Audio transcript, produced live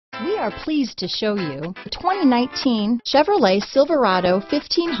We are pleased to show you the 2019 Chevrolet Silverado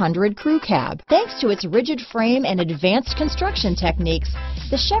 1500 Crew Cab. Thanks to its rigid frame and advanced construction techniques,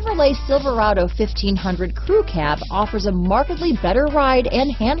 the Chevrolet Silverado 1500 Crew Cab offers a markedly better ride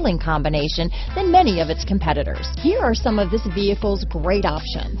and handling combination than many of its competitors. Here are some of this vehicle's great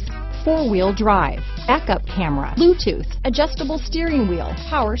options: four-wheel drive, backup camera, Bluetooth, adjustable steering wheel,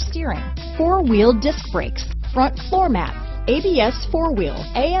 power steering, four-wheel disc brakes, front floor mats, ABS four-wheel,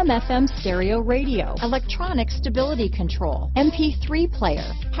 AM/FM stereo radio, electronic stability control, MP3 player,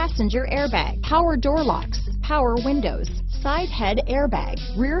 passenger airbag, power door locks, power windows, side head airbag,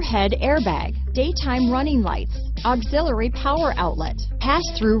 rear head airbag, daytime running lights, auxiliary power outlet,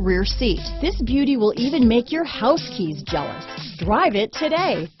 pass-through rear seat. This beauty will even make your house keys jealous. Drive it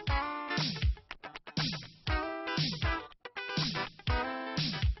today.